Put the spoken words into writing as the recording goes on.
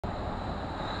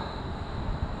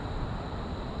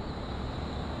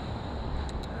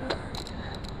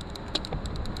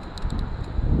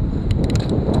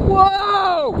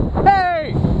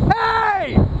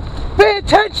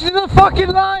fucking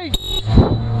lights!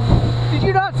 Did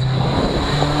you not?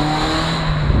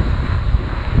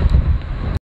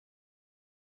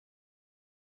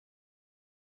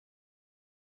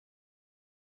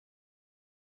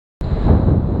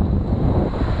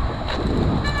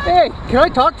 Hey, can I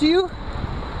talk to you?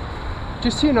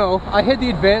 Just so you know, I had the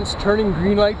advanced turning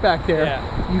green light back there.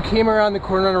 Yeah. You came around the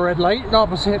corner on a red light and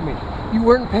almost hit me. You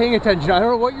weren't paying attention. I don't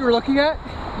know what you were looking at.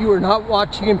 You were not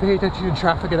watching and paying attention to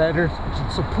traffic at that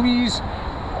intersection. So please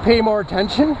pay more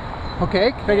attention.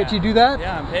 Okay? Can I get you to do that?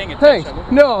 Yeah, I'm paying attention.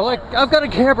 Thanks. No, like, I've got a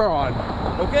camera on.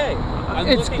 Okay.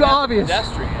 It's obvious. The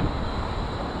pedestrian.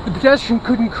 The pedestrian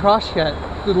couldn't cross yet.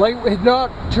 The light had not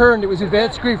turned. It was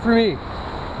advanced green for me.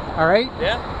 All right?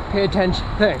 Yeah. Pay attention.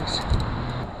 Thanks.